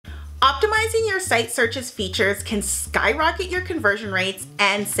Optimizing your site searches features can skyrocket your conversion rates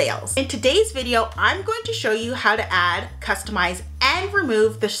and sales. In today's video, I'm going to show you how to add, customize, and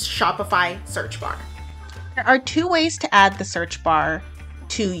remove the Shopify search bar. There are two ways to add the search bar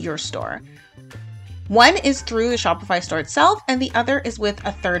to your store. One is through the Shopify store itself, and the other is with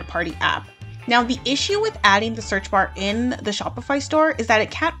a third-party app. Now, the issue with adding the search bar in the Shopify store is that it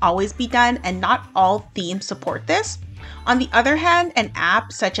can't always be done, and not all themes support this. On the other hand, an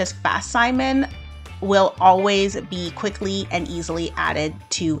app such as Fast Simon will always be quickly and easily added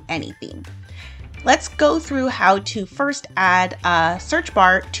to any theme. Let's go through how to first add a search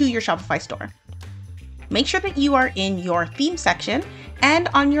bar to your Shopify store. Make sure that you are in your theme section, and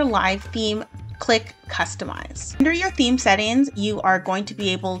on your live theme, click Customize. Under your theme settings, you are going to be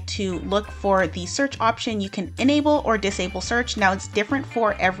able to look for the search option. You can enable or disable search. Now, it's different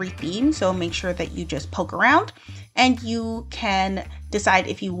for every theme, so make sure that you just poke around and you can decide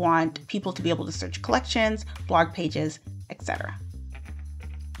if you want people to be able to search collections, blog pages, etc.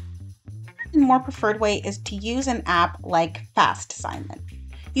 A more preferred way is to use an app like Fast Simon.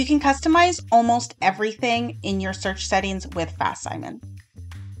 You can customize almost everything in your search settings with Fast Simon.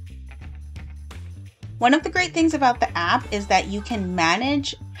 One of the great things about the app is that you can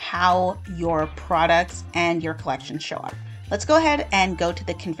manage how your products and your collections show up. Let's go ahead and go to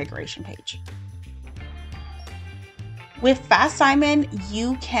the configuration page. With Fast Simon,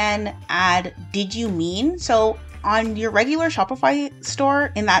 you can add "Did you mean?" So on your regular Shopify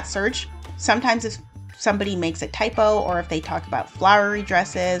store, in that search, sometimes if somebody makes a typo or if they talk about flowery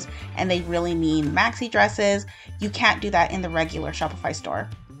dresses and they really mean maxi dresses, you can't do that in the regular Shopify store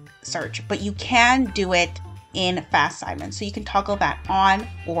search, but you can do it in Fast Simon. So you can toggle that on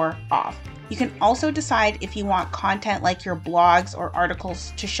or off. You can also decide if you want content like your blogs or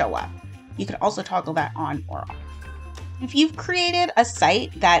articles to show up. You can also toggle that on or off. If you've created a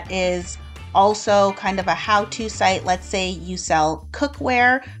site that is also kind of a how-to site, let's say you sell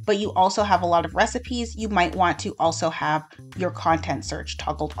cookware, but you also have a lot of recipes, you might want to also have your content search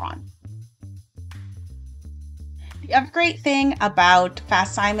toggled on. The other great thing about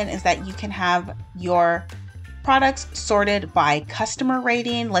Fast Simon is that you can have your products sorted by customer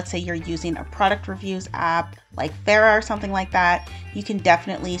rating. Let's say you're using a product reviews app like Farah or something like that. You can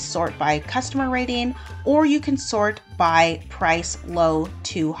definitely sort by customer rating, or you can sort by price low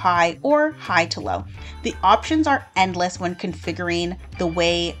to high or high to low. The options are endless when configuring the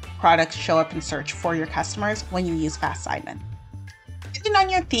way products show up in search for your customers when you use Fast Simon. Depending on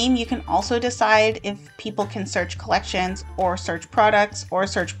your theme, you can also decide if people can search collections or search products or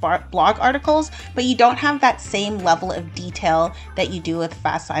search blog articles, but you don't have that same level of detail that you do with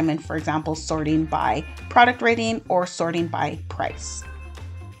Fast Simon, for example, sorting by product rating or sorting by price.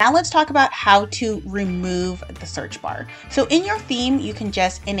 Now let's talk about how to remove the search bar. So in your theme, you can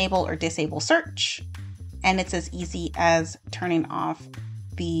just enable or disable search, and it's as easy as turning off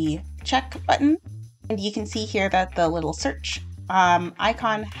the check button. And you can see here that the little search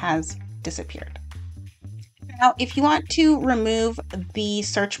icon has disappeared. Now, if you want to remove the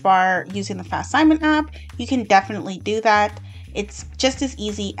search bar using the Fast Simon app, you can definitely do that. It's just as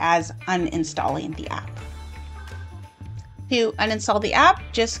easy as uninstalling the app. To uninstall the app,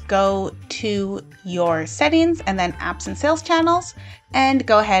 just go to your settings and then apps and sales channels and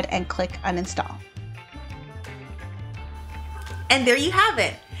go ahead and click uninstall. And there you have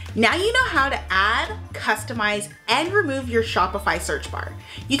it. Now you know how to add, customize, and remove your Shopify search bar.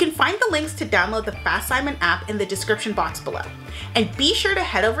 You can find the links to download the Fast Simon app in the description box below. And be sure to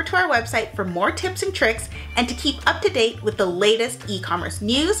head over to our website for more tips and tricks and to keep up to date with the latest e-commerce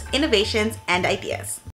news, innovations, and ideas.